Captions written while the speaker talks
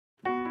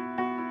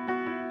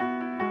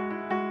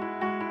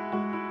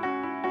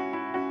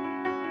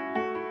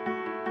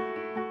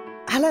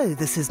Hello,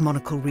 this is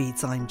Monocle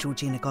Reads. I'm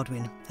Georgina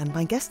Godwin, and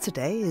my guest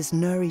today is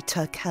Nuri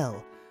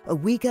Turkel, a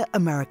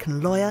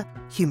Uyghur-American lawyer,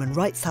 human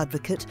rights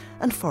advocate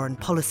and foreign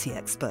policy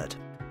expert.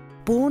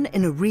 Born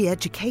in a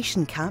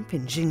re-education camp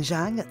in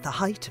Xinjiang at the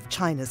height of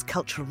China's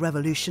Cultural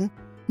Revolution,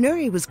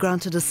 Nuri was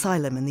granted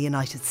asylum in the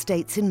United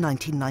States in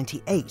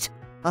 1998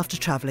 after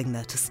travelling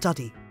there to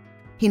study.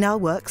 He now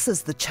works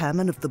as the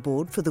chairman of the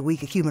board for the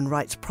Uyghur Human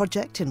Rights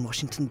Project in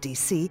Washington,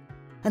 D.C.,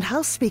 and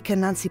House Speaker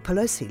Nancy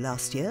Pelosi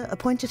last year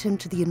appointed him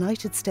to the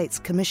United States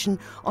Commission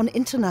on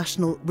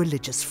International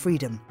Religious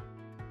Freedom.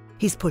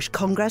 He's pushed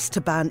Congress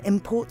to ban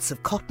imports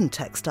of cotton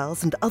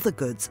textiles and other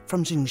goods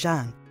from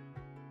Xinjiang.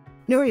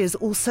 Nuri is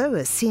also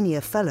a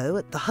senior fellow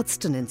at the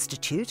Hudson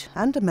Institute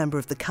and a member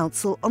of the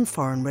Council on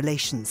Foreign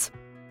Relations.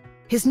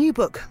 His new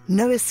book,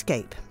 No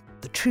Escape: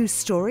 The True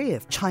Story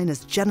of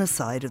China's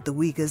Genocide of the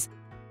Uyghurs,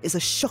 is a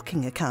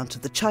shocking account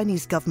of the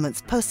Chinese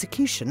government's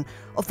persecution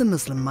of the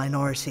Muslim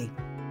minority.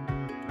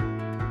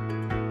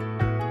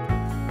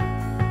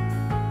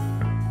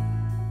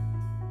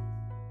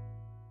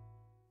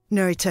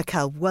 Nuri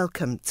Turkel,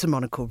 welcome to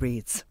Monocle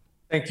Reads.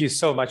 Thank you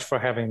so much for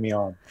having me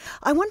on.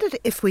 I wondered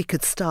if we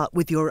could start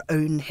with your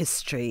own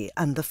history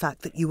and the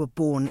fact that you were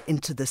born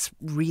into this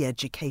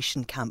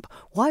re-education camp.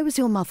 Why was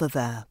your mother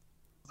there?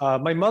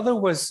 My mother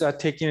was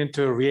taken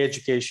into a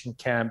re-education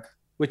camp,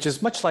 which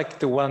is much like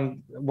the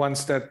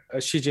ones that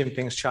Xi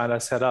Jinping's China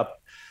set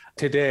up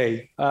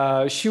today.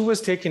 She was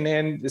taken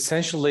in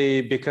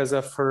essentially because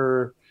of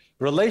her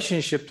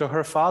relationship to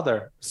her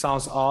father.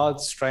 Sounds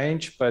odd,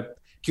 strange, but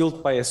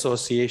guilt by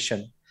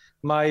association.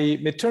 My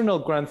maternal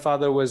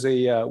grandfather was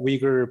a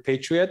Uyghur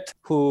patriot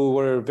who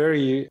were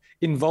very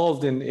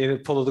involved in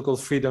political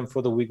freedom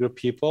for the Uyghur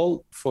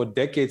people for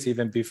decades,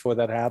 even before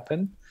that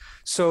happened.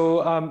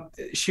 So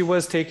she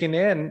was taken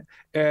in,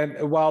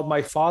 and while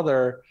my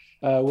father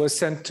was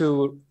sent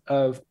to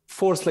a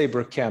forced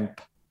labor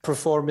camp,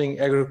 performing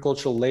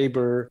agricultural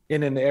labor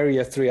in an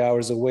area 3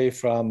 hours away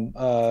from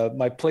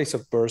my place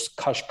of birth,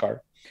 Kashgar.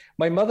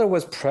 My mother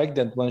was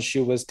pregnant when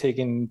she was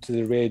taken to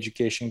the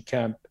re-education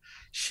camp.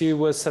 She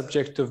was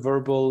subject to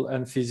verbal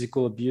and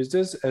physical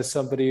abuses as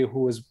somebody who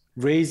was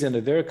raised in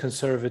a very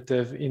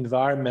conservative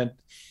environment.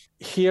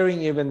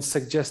 Hearing even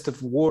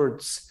suggestive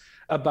words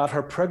about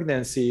her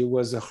pregnancy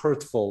was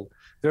hurtful,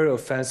 very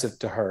offensive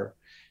to her.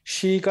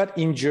 She got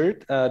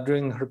injured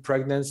during her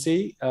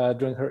pregnancy,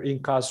 during her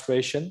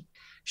incarceration.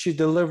 She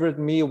delivered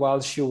me while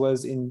she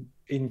was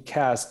in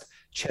cast,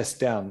 chest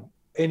down.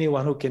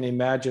 Anyone who can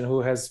imagine,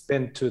 who has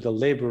been to the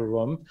labor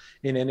room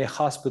in any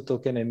hospital,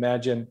 can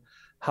imagine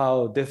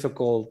how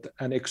difficult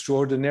and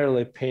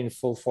extraordinarily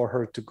painful for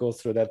her to go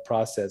through that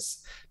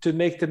process. To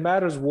make the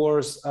matters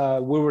worse,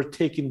 we were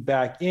taken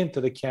back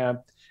into the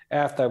camp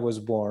after I was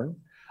born.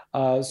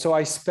 So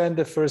I spent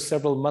the first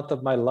several months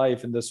of my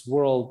life in this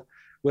world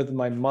with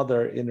my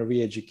mother in a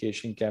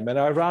re-education camp. And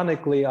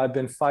ironically, I've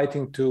been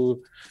fighting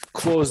to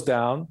close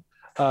down,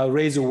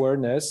 raise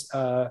awareness,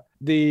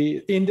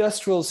 the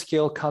industrial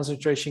scale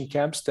concentration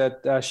camps that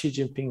Xi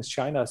Jinping's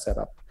China set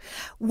up.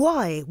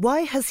 Why? Why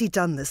has he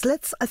done this?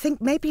 I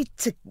think maybe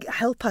to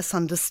help us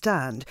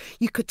understand,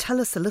 you could tell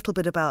us a little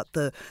bit about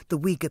the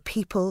Uyghur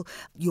people,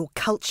 your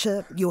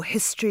culture, your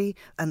history,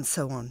 and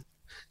so on.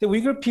 The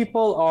Uyghur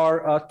people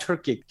are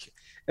Turkic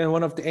and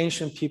one of the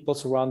ancient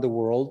peoples around the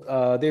world.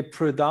 They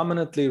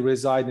predominantly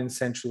reside in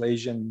Central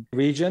Asian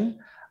region.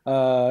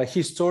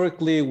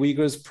 Historically,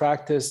 Uyghurs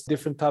practiced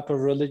different type of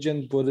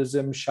religion,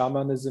 Buddhism,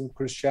 shamanism,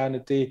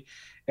 Christianity,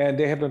 and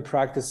they have been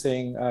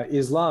practicing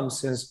Islam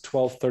since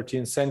 12th,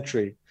 13th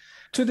century.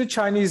 To the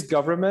Chinese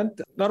government,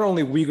 not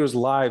only Uyghurs'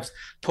 lives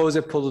pose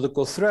a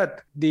political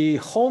threat, the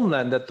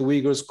homeland that the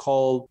Uyghurs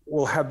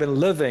have been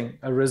living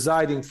and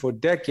residing for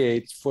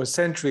decades, for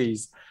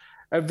centuries,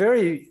 a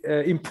very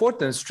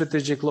important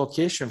strategic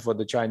location for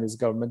the Chinese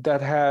government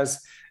that has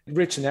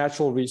rich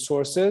natural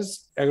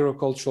resources,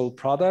 agricultural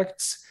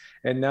products,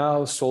 and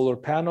now solar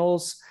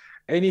panels.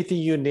 Anything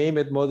you name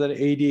it, more than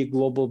 80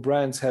 global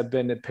brands have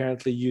been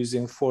apparently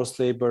using forced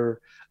labor,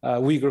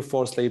 Uyghur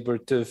forced labor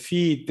to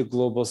feed the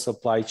global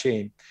supply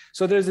chain.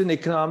 So there's an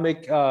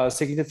economic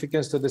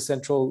significance to the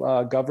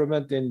central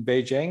government in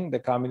Beijing, the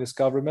communist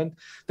government.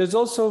 There's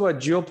also a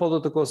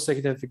geopolitical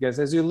significance.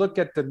 As you look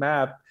at the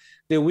map,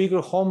 the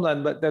Uyghur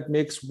homeland that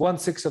makes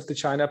 1/6 of the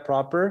China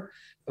proper,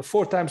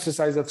 4 times the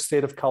size of the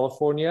state of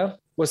California,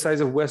 what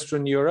size of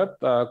Western Europe,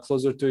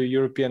 closer to a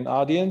European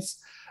audience,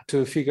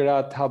 to figure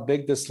out how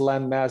big this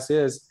land mass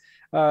is,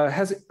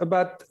 has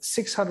about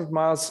 600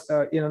 miles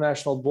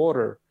international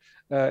border,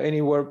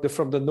 anywhere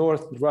from the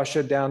north,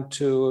 Russia, down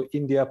to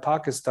India,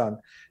 Pakistan.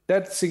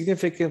 That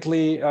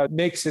significantly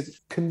makes it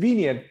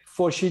convenient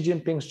for Xi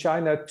Jinping's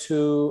China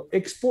to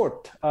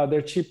export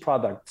their cheap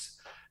products.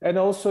 And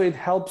also it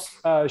helps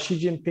Xi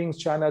Jinping's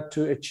China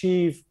to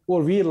achieve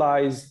or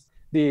realize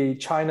the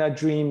China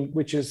dream,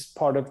 which is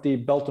part of the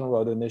Belt and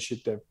Road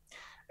Initiative.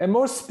 And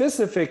more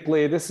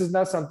specifically, this is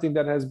not something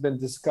that has been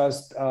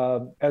discussed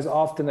as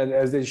often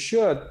as it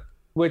should,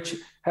 which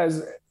has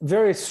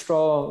very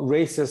strong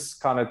racist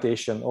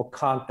connotation or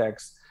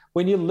context.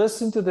 when you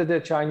listen to the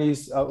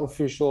Chinese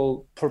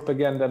official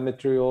propaganda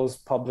materials,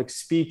 public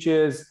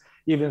speeches,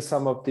 even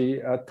some of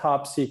the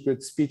top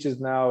secret speeches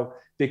now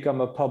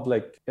become a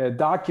public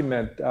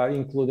document,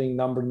 including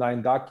number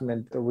 9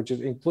 document, which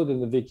is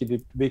included in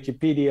the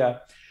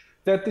Wikipedia,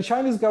 that the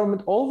Chinese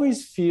government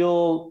always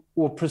feel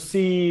or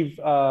perceive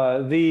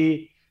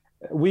the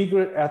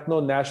Uyghur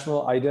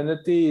ethno-national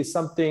identity is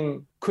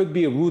something could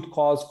be a root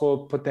cause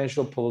for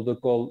potential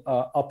political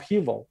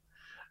upheaval.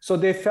 So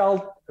they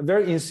felt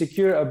very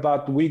insecure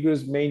about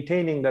Uyghurs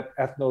maintaining that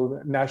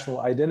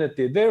ethno-national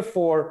identity.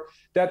 Therefore,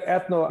 that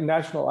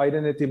ethno-national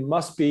identity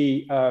must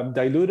be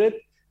diluted,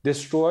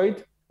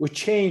 destroyed, or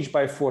changed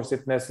by force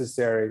if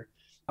necessary.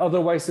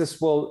 Otherwise,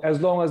 this will,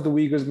 as long as the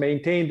Uyghurs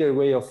maintain their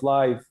way of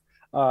life,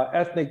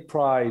 ethnic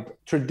pride,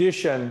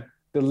 tradition,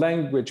 the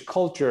language,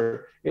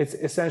 culture, it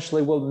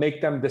essentially will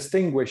make them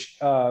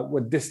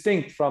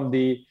distinct from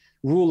the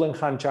ruling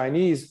Han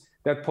Chinese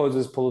that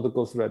poses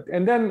political threat.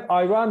 And then,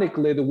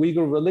 ironically, the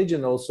Uyghur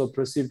religion also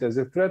perceived as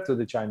a threat to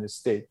the Chinese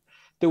state.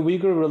 The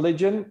Uyghur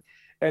religion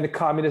and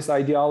communist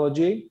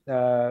ideology,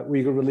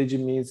 Uyghur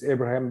religion means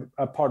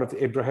a part of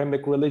the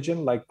Abrahamic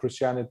religion, like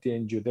Christianity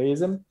and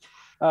Judaism,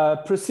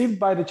 perceived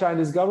by the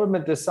Chinese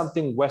government as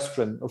something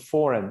Western or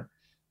foreign.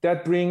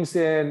 That brings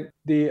in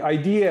the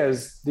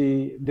ideas,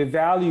 the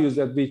values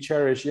that we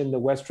cherish in the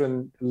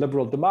Western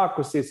liberal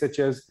democracy, such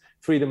as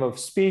freedom of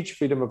speech,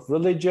 freedom of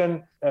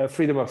religion,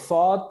 freedom of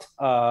thought,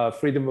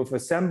 freedom of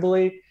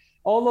assembly.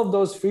 All of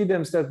those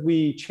freedoms that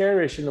we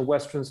cherish in the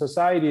Western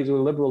societies or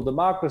liberal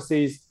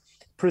democracies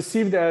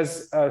perceived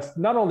as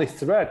not only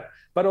threat,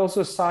 but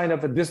also a sign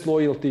of a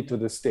disloyalty to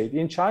the state.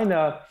 In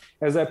China,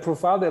 as I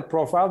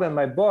profiled in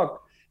my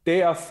book,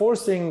 they are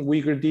forcing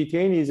Uyghur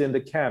detainees in the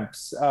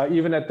camps,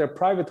 even at their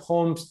private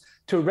homes,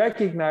 to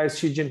recognize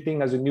Xi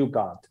Jinping as a new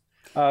god,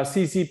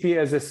 CCP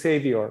as a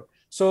savior.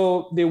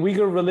 So the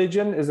Uyghur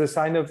religion is a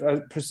sign of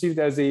perceived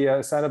as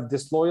a sign of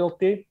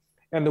disloyalty,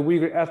 and the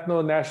Uyghur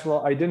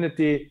ethno-national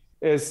identity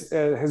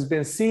has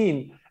been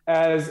seen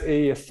as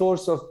a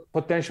source of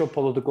potential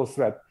political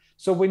threat.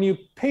 So when you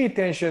pay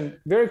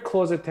attention, very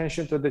close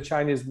attention to the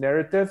Chinese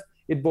narrative,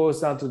 it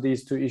boils down to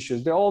these two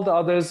issues. All the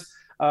others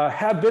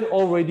have been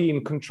already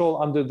in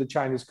control under the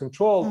Chinese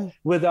control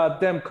without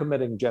them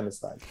committing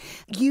genocide.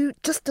 You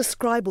just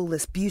describe all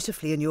this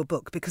beautifully in your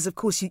book because, of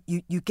course,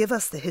 you give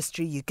us the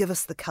history, you give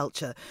us the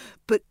culture,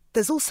 but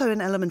there's also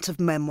an element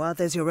of memoir.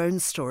 There's your own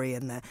story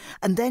in there.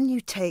 And then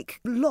you take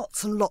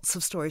lots and lots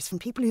of stories from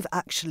people who've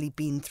actually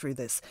been through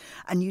this,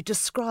 and you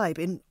describe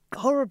in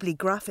horribly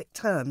graphic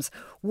terms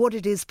what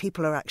it is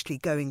people are actually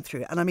going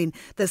through. And I mean,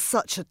 there's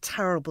such a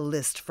terrible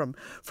list from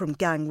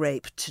gang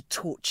rape to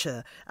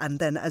torture and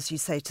then, as you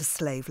say, to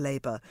slave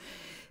labour.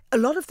 A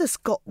lot of this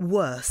got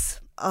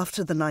worse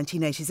after the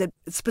 1980s,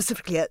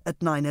 specifically at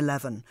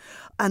 9/11.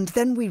 And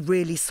then we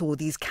really saw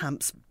these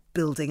camps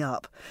building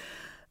up.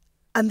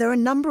 And there are a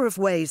number of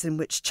ways in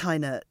which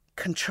China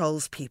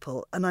controls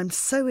people. And I'm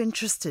so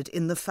interested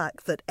in the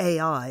fact that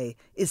AI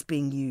is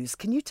being used.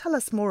 Can you tell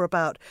us more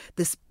about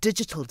this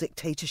digital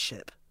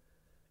dictatorship?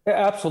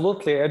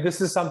 Absolutely. And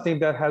this is something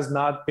that has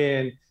not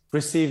been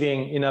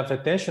receiving enough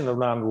attention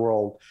around the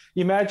world.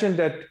 Imagine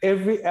that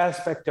every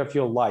aspect of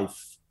your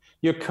life,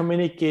 your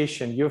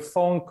communication, your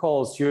phone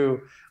calls,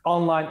 your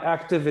online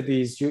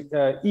activities, your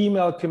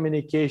email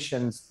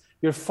communications,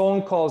 your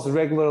phone calls,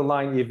 regular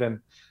line even,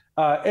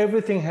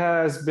 everything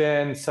has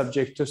been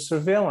subject to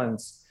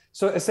surveillance.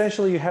 So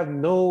essentially, you have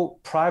no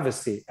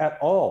privacy at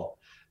all.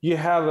 You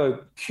have a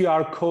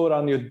QR code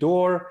on your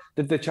door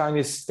that the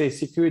Chinese state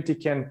security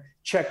can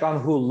check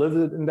on who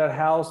lives in that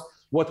house,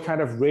 what kind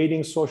of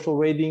ratings, social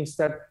ratings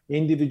that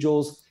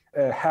individuals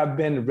have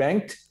been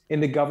ranked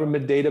in the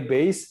government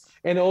database,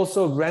 and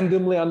also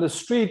randomly on the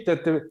street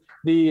that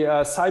the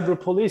cyber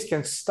police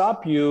can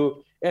stop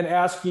you and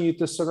ask you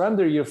to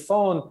surrender your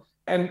phone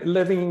and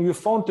leaving your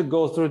phone to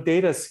go through a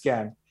data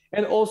scan.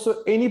 And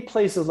also any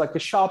places like the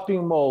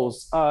shopping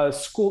malls,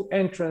 school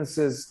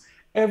entrances,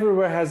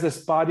 everywhere has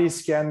this body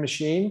scan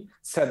machine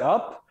set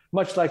up,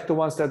 much like the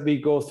ones that we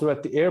go through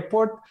at the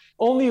airport.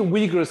 Only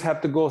Uyghurs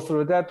have to go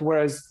through that,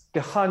 whereas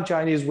the Han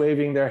Chinese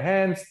waving their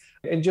hands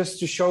and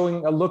just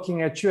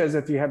looking at you as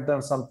if you have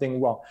done something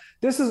wrong.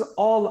 This is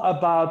all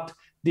about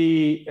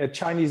the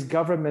Chinese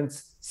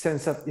government's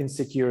sense of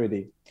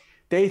insecurity.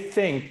 They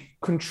think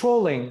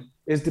controlling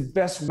is the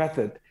best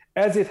method,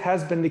 as it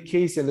has been the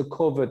case in the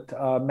COVID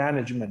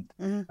management.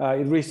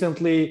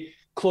 Recently,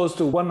 close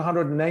to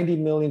 190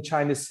 million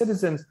Chinese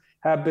citizens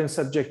have been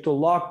subject to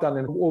lockdown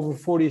in over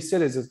 40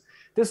 cities.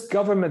 This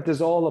government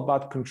is all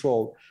about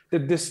control.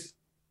 That this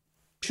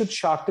should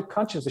shock the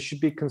conscience. It should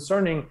be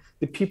concerning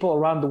the people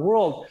around the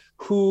world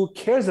who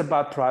cares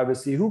about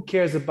privacy, who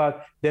cares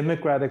about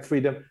democratic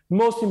freedom,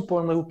 most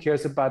importantly, who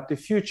cares about the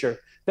future.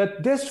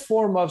 That this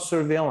form of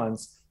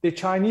surveillance, the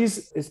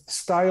Chinese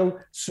style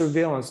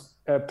surveillance,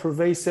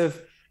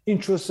 pervasive,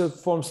 intrusive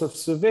forms of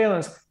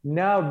surveillance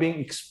now being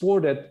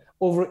exported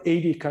over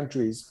 80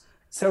 countries.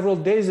 Several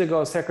days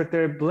ago,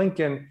 Secretary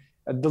Blinken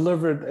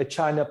delivered a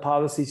China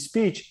policy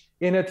speech.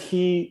 In it,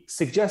 he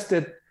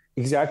suggested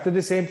exactly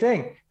the same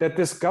thing, that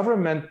this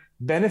government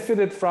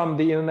benefited from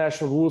the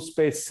international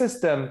rules-based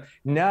system,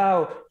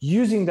 now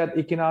using that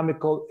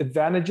economical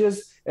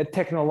advantages and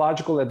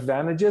technological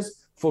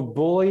advantages for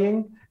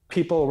bullying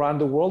people around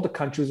the world, the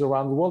countries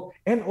around the world,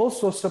 and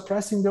also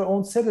suppressing their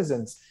own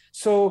citizens.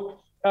 So,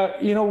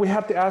 we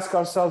have to ask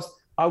ourselves,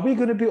 are we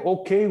going to be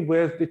okay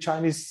with the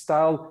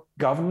Chinese-style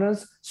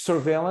governance,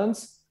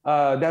 surveillance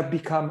that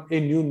become a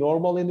new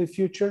normal in the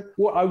future?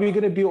 Or are we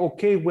going to be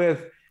okay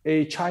with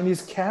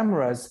Chinese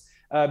cameras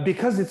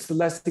because it's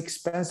less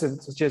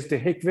expensive, such as the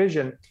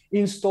Hikvision,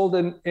 installed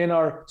in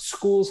our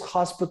schools,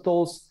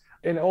 hospitals,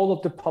 in all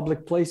of the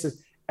public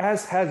places,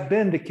 as has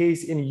been the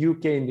case in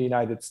UK and the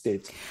United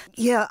States?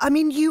 Yeah, I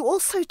mean, you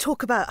also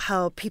talk about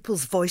how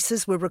people's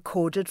voices were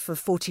recorded for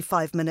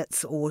 45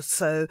 minutes or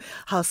so,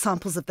 how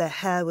samples of their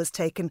hair was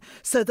taken,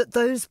 so that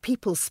those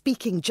people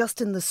speaking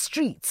just in the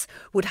streets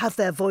would have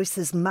their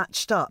voices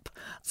matched up,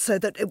 so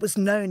that it was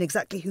known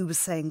exactly who was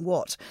saying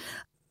what.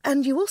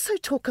 And you also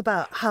talk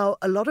about how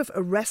a lot of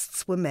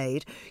arrests were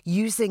made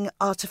using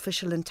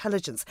artificial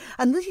intelligence.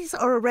 And these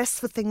are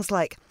arrests for things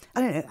like,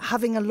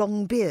 having a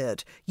long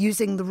beard,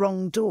 using the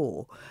wrong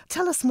door.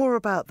 Tell us more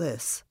about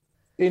this.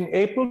 In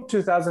April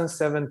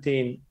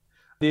 2017,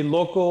 the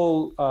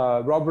local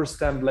rubber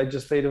stamp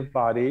legislative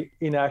body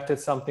enacted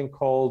something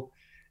called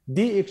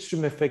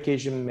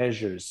de-extremification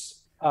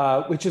measures,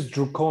 which is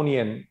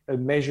draconian, a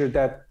measure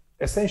that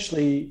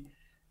essentially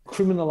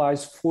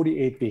criminalize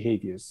 48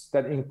 behaviors.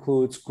 That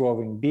includes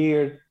growing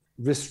beard,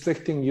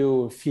 restricting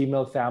your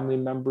female family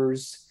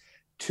members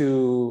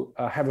to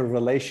have a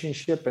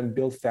relationship and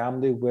build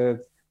family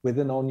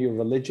within your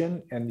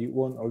religion and your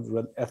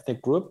own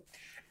ethnic group,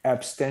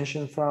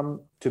 abstention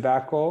from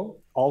tobacco,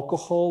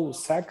 alcohol,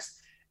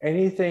 sex,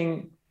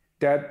 anything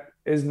that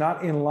is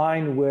not in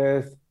line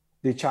with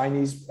the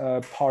Chinese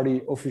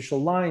party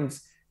official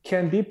lines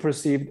can be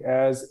perceived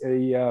as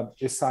a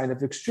sign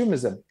of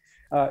extremism.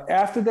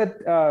 After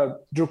that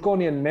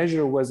draconian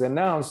measure was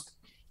announced,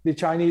 the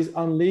Chinese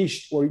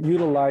unleashed or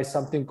utilized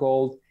something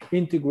called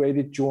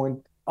Integrated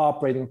Joint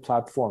Operating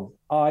Platform.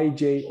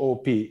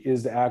 IJOP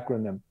is the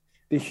acronym.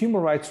 The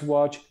Human Rights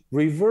Watch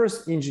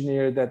reverse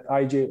engineered that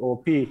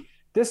IJOP.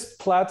 This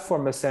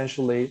platform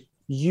essentially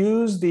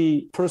used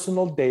the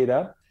personal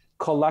data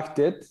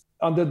collected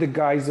under the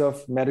guise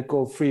of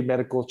free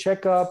medical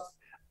checkup,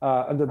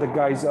 under the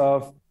guise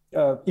of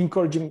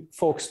encouraging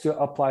folks to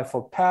apply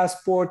for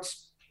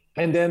passports.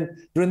 And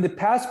then during the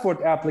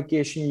passport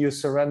application, you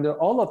surrender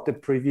all of the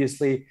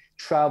previously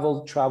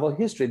travel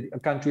history,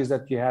 countries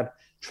that you had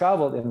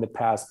traveled in the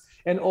past,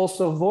 and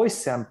also voice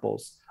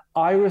samples,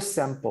 iris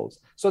samples.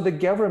 So the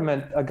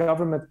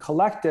government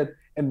collected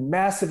a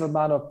massive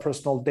amount of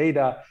personal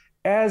data,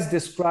 as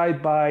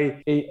described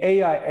by an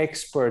AI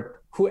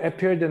expert who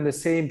appeared in the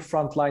same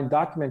Frontline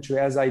documentary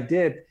as I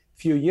did a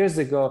few years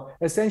ago,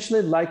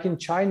 essentially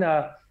likened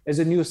China as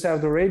a new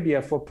Saudi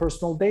Arabia for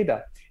personal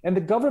data. And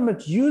the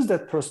government used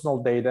that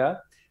personal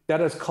data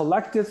that is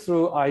collected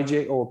through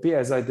IJOP,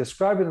 as I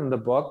described it in the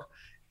book,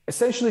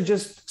 essentially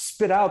just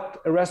spit out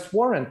arrest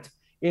warrant.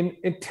 In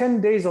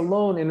 10 days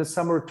alone in the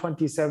summer of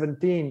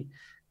 2017,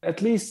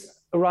 at least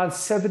around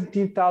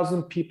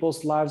 17,000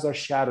 people's lives are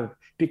shattered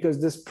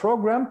because this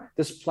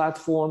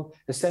platform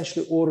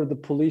essentially ordered the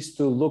police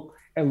to look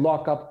and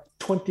lock up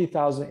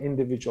 20,000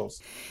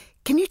 individuals.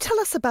 Can you tell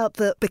us about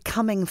the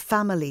Becoming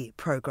Family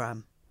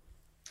program?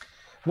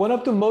 One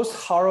of the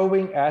most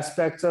harrowing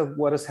aspects of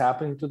what is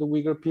happening to the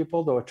Uyghur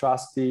people, the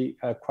atrocity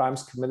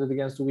crimes committed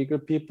against the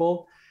Uyghur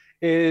people,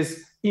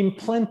 is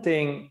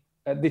implanting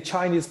the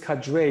Chinese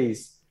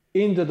cadres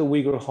into the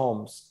Uyghur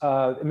homes.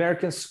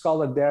 American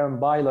scholar Darren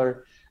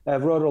Byler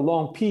wrote a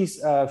long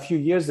piece a few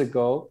years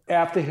ago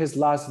after his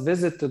last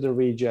visit to the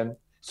region.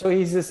 So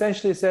he's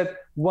essentially said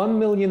 1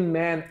 million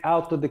men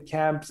out of the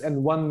camps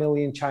and 1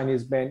 million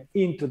Chinese men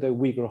into the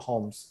Uyghur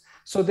homes.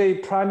 So the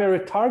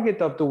primary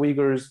target of the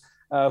Uyghurs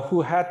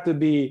who had to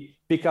be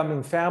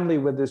becoming family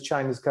with these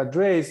Chinese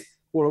cadres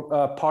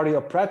or party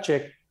of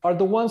Prachuap are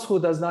the ones who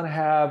does not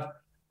have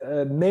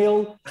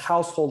male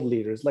household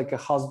leaders, like a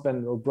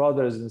husband or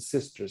brothers and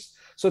sisters.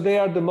 So they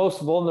are the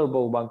most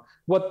vulnerable one.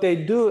 What they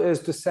do is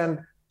to send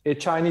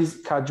Chinese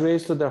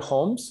cadres to their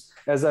homes,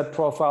 as I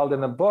profiled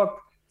in the book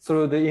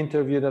through the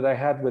interview that I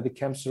had with the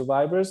camp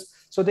survivors.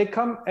 So they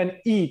come and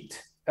eat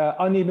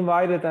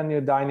uninvited on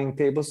your dining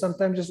table,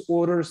 sometimes just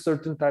order a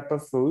certain type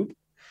of food.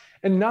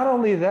 And not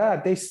only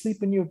that, they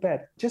sleep in your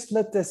bed. Just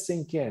let that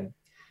sink in.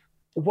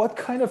 What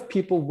kind of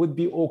people would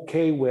be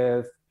okay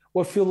with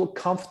or feel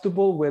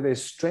comfortable with a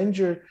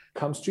stranger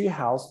comes to your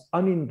house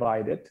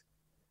uninvited,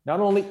 not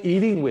only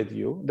eating with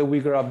you? The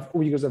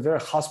Uyghurs are very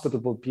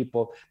hospitable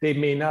people. They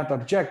may not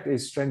object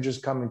if strangers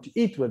coming to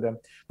eat with them,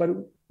 but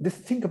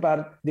think about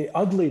it, the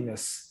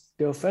ugliness,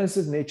 the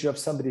offensive nature of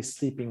somebody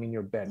sleeping in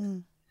your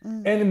bed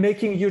and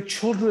making your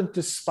children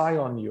to spy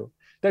on you.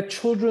 That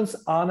children's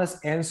honest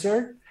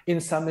answer in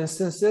some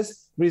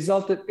instances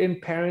resulted in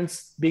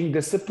parents being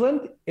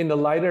disciplined in the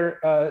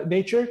lighter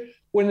nature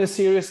or in the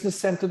seriousness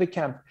sent to the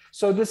camp.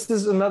 So this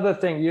is another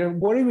thing.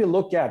 What do we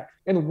look at,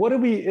 and what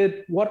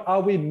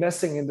are we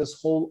missing in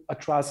this whole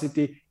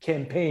atrocity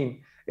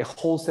campaign? A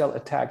wholesale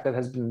attack that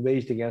has been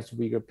waged against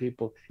Uyghur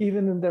people,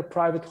 even in their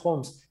private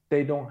homes.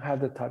 They don't have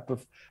the type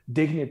of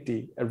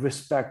dignity,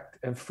 respect,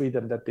 and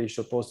freedom that they're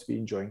supposed to be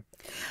enjoying.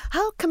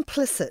 How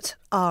complicit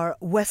are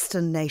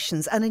Western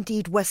nations and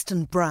indeed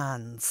Western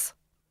brands?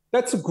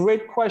 That's a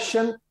great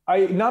question.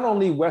 Not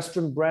only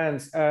Western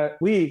brands,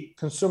 we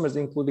consumers,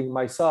 including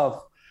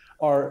myself,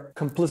 are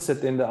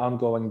complicit in the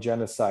ongoing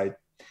genocide.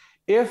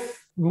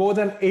 If more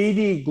than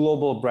 80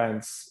 global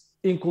brands,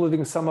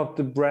 including some of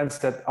the brands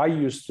that I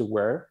used to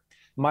wear,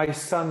 my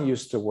son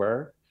used to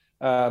wear,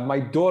 my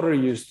daughter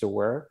used to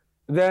wear,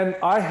 then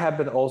I have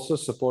been also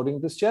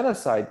supporting this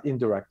genocide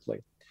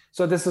indirectly.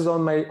 So this is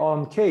on my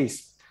own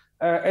case.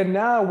 And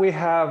now we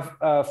have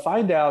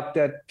find out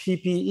that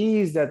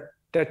PPEs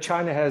that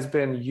China has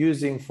been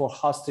using for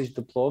hostage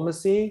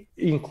diplomacy,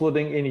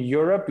 including in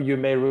Europe. You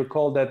may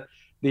recall that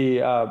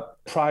the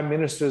prime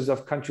ministers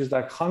of countries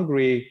like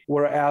Hungary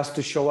were asked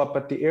to show up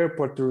at the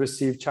airport to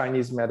receive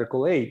Chinese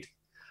medical aid.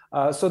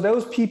 So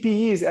those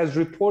PPEs, as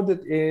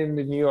reported in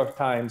the New York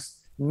Times,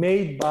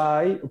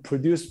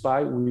 produced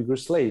by Uyghur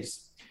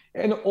slaves.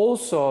 And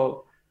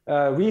also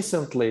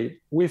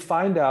recently, we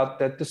find out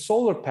that the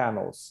solar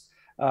panels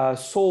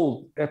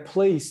sold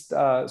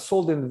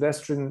in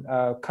Western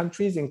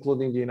countries,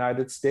 including the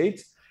United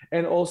States,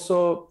 and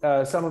also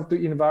some of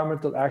the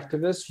environmental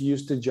activists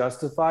used to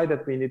justify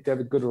that we need to have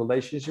a good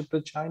relationship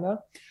with China,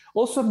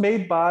 also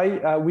made by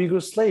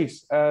Uyghur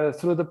slaves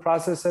through the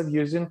process of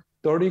using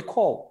dirty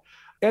coal.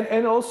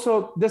 And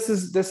also this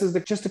is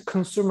just a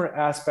consumer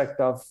aspect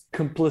of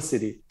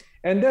complicity.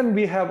 And then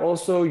we have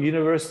also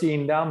university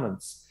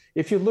endowments.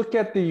 If you look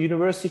at the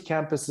university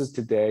campuses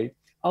today,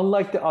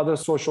 unlike the other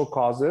social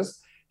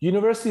causes,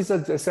 universities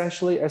are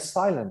essentially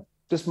silent.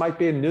 This might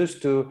be a news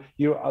to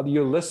your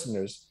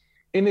listeners.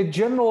 In a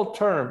general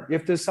term,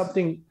 if there's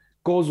something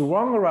goes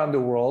wrong around the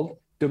world,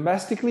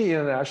 domestically,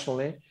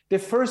 internationally, the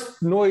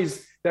first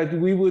noise that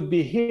we would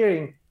be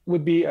hearing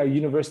would be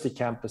university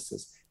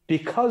campuses.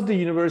 Because the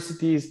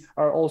universities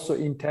are also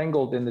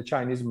entangled in the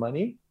Chinese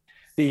money,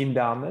 the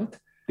endowment,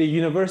 the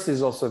university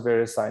is also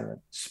very silent.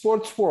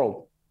 Sports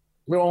world,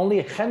 there are only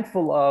a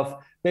handful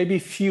of maybe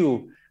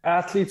few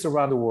athletes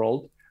around the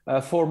world.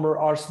 Former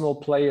Arsenal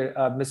player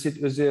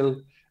Mesut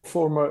Özil,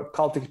 former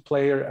Celtic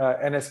player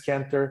Enes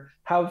Kanter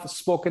have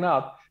spoken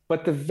out.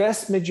 But the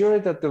vast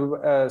majority of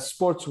the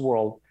sports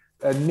world,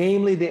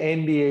 namely the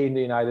NBA in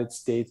the United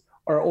States,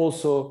 are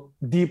also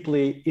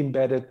deeply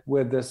embedded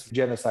with this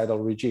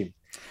genocidal regime.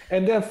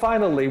 And then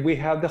finally, we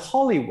have the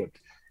Hollywood.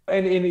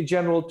 And in a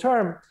general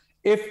term,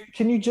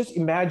 can you just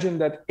imagine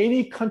that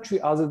any country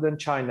other than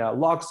China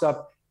locks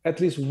up at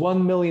least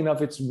 1 million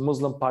of its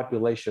Muslim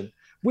population?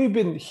 We've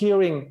been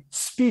hearing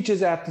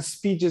speeches after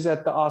speeches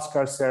at the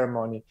Oscar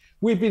ceremony.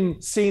 We've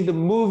been seeing the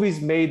movies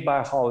made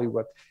by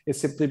Hollywood. It's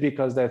simply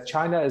because that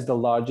China is the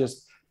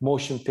largest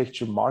motion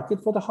picture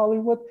market for the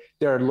Hollywood.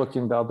 They're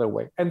looking the other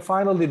way. And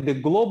finally, the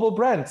global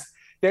brands.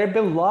 They've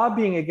been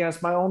lobbying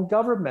against my own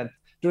government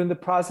during the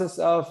process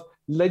of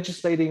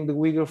legislating the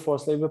Uyghur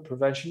Forced Labor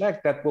Prevention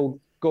Act that will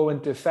go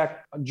into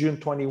effect on June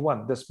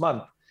 21, this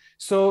month.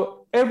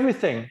 So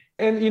everything,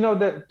 and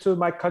to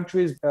my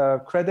country's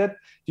credit,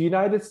 the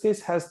United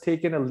States has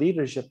taken a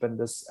leadership in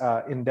this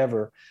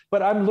endeavor.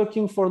 But I'm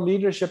looking for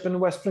leadership in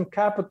Western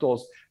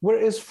capitals. Where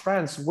is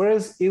France? Where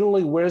is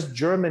Italy? Where is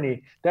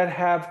Germany that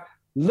have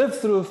lived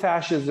through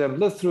fascism,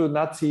 lived through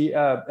Nazi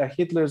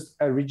Hitler's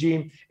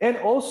regime, and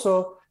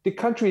also the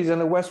countries in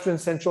the Western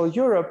Central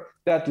Europe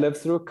that lived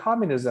through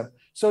communism.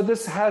 So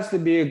this has to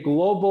be a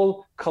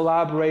global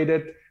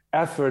collaborated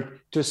effort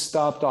to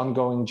stop the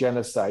ongoing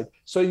genocide.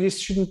 So this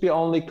shouldn't be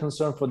only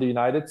concern for the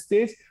United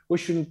States. We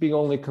shouldn't be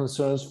only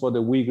concerns for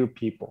the Uyghur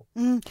people.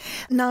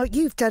 Now,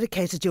 you've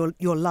dedicated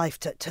your life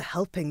to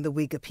helping the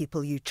Uyghur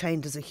people. You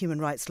trained as a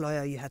human rights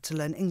lawyer. You had to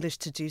learn English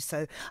to do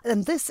so.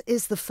 And this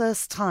is the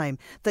first time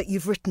that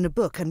you've written a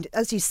book. And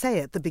as you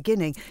say at the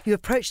beginning, you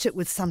approached it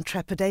with some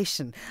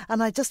trepidation.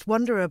 And I just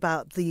wonder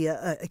about the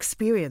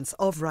experience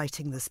of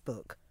writing this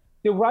book.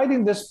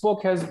 Writing this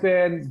book has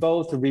been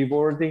both a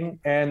rewarding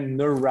and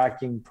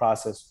nerve-wracking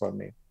process for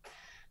me.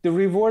 The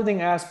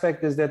rewarding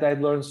aspect is that I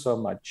learned so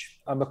much.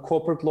 I'm a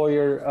corporate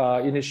lawyer,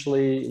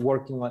 initially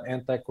working on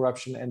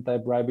anti-corruption,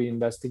 anti-bribery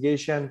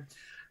investigation.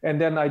 And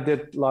then I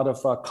did a lot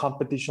of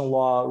competition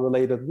law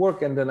related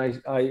work. And then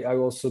I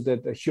also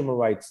did human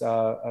rights,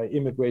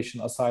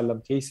 immigration,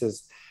 asylum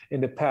cases in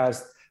the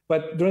past.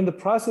 But during the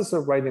process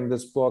of writing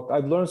this book,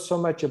 I've learned so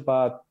much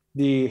about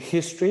the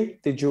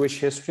history, the Jewish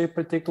history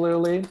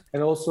particularly,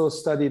 and also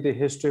studied the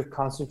history of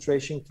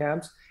concentration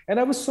camps. And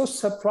I was so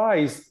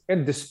surprised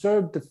and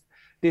disturbed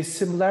the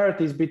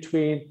similarities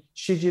between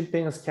Xi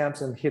Jinping's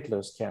camps and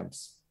Hitler's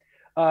camps.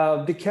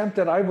 The camp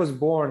that I was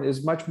born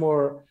is much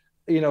more,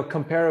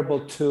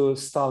 comparable to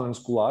Stalin's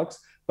gulags,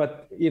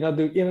 but the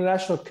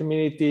international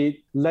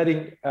community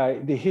letting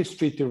the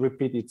history to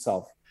repeat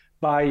itself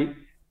by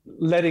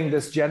letting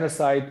this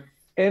genocide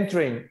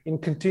entering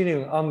and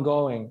continuing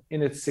ongoing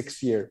in its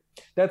 6th year.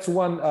 That's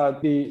one,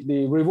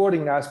 the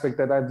rewarding aspect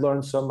that I've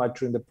learned so much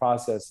during the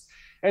process.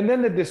 And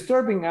then the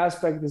disturbing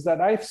aspect is that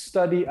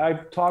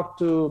I've talked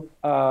to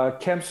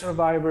camp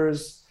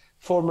survivors,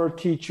 former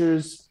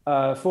teachers,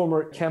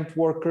 former camp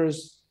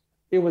workers.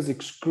 It was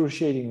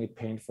excruciatingly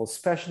painful,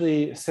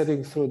 especially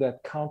sitting through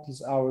that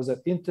countless hours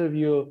of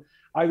interview.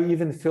 I've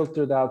even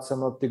filtered out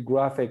some of the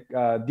graphic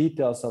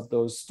details of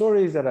those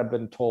stories that have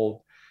been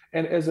told.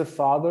 And as a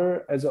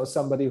father, as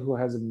somebody who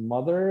has a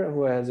mother,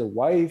 who has a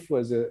wife, who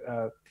has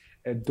a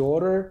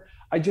daughter,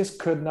 I just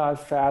could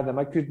not fathom.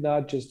 I could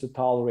not just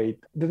tolerate,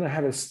 didn't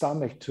have a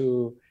stomach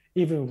to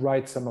even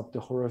write some of the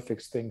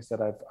horrific things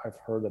that I've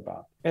heard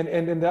about. And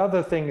the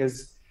other thing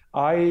is,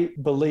 I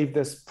believe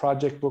this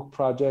book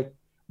project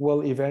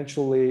will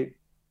eventually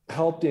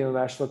help the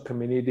international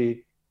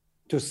community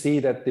to see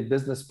that the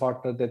business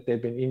partner that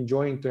they've been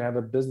enjoying to have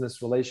a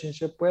business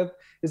relationship with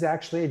is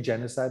actually a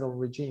genocidal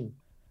regime.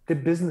 The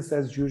business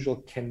as usual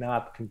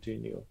cannot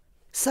continue.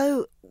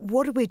 So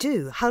what do we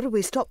do? How do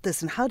we stop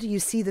this? And how do you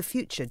see the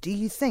future? Do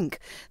you think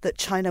that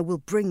China will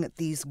bring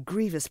these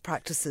grievous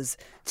practices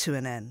to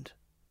an end?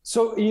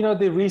 So,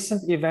 the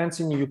recent events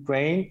in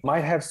Ukraine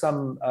might have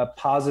some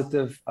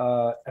positive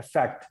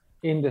effect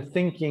in the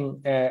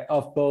thinking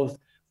of both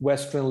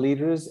Western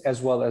leaders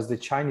as well as the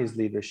Chinese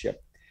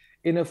leadership.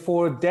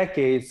 For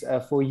decades,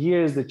 for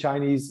years, the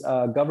Chinese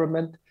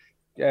government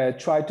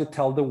tried to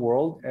tell the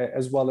world,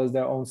 as well as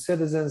their own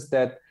citizens,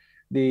 that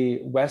the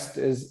West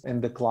is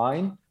in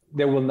decline.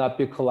 There will not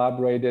be a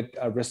collaborated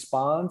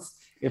response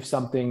if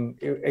something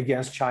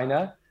against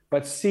China.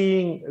 But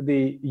seeing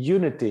the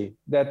unity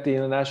that the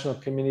international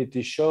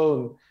community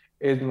showed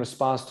in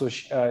response to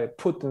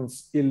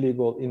Putin's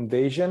illegal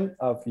invasion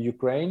of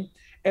Ukraine,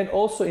 and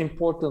also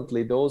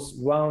importantly, those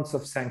rounds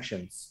of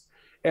sanctions,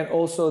 and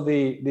also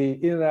the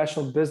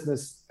international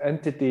business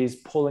entities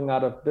pulling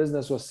out of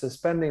business or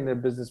suspending their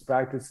business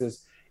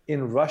practices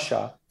in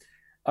Russia,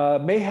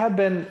 may have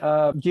been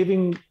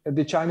giving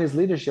the Chinese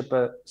leadership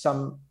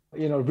some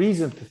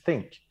reason to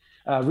think,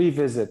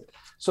 revisit.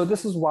 So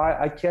this is why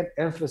I can't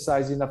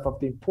emphasize enough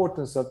of the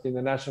importance of the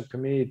international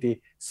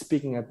community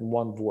speaking at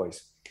one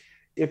voice.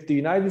 If the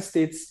United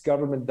States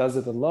government does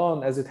it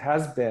alone, as it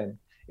has been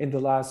in the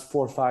last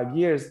 4 or 5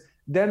 years,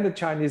 then the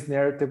Chinese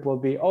narrative will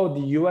be, oh,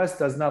 the US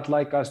does not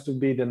like us to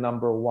be the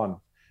number one.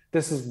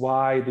 This is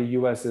why the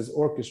US is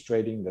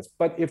orchestrating this.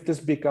 But if this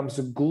becomes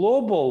a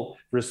global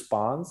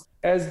response,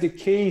 as the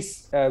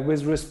case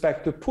with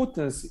respect to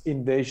Putin's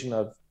invasion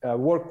of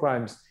war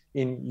crimes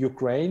in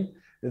Ukraine,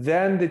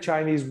 then the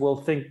Chinese will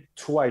think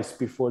twice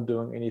before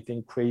doing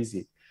anything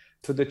crazy.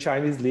 To the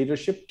Chinese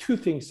leadership, two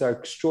things are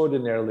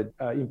extraordinarily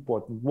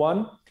important.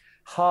 One,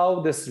 how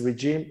this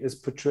regime is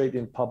portrayed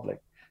in public.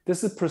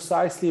 This is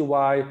precisely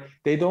why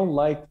they don't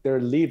like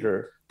their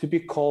leader to be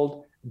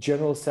called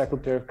General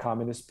Secretary of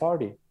Communist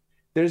Party.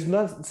 There's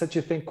not such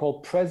a thing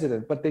called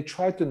president, but they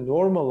try to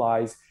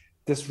normalize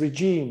this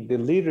regime, the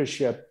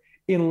leadership,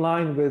 in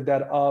line with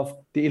that of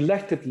the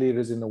elected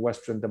leaders in the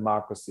Western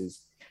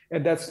democracies.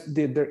 And that's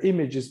their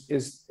image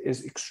is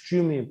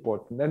extremely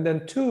important. And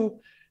then two,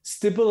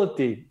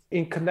 stability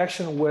in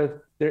connection with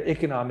their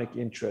economic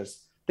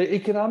interests. Their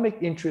economic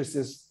interest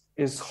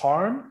is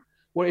harmed,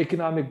 where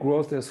economic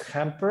growth is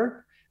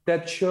hampered.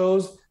 That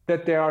shows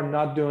that they are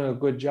not doing a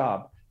good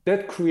job.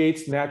 That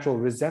creates natural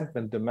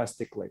resentment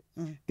domestically.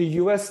 The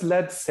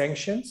US-led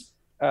sanctions,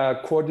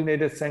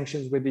 coordinated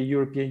sanctions with the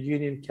European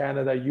Union,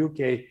 Canada,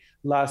 UK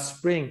last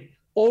spring,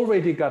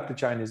 already got the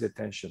Chinese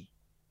attention.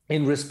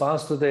 In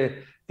response to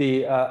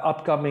the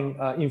upcoming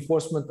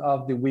enforcement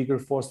of the Uyghur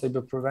Forced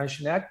Labor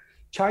Prevention Act,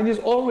 China is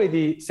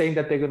already saying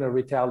that they're going to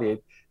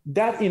retaliate.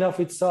 That in of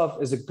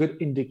itself is a good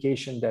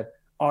indication that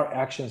our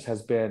actions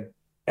has been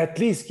at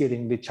least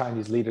getting the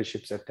Chinese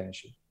leadership's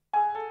attention.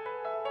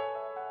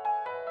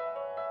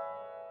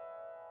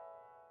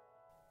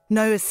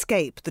 No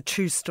Escape, the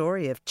true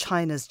story of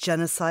China's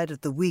genocide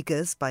of the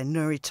Uyghurs by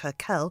Nuri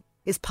Turkel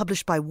is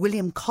published by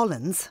William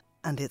Collins,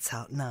 and it's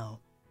out now.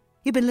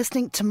 You've been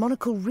listening to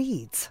Monocle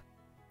Reads.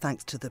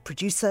 Thanks to the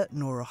producer,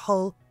 Nora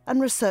Hull,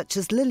 and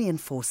researchers Lillian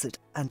Fawcett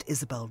and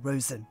Isabel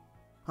Rosen.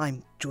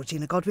 I'm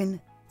Georgina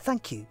Godwin.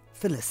 Thank you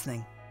for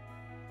listening.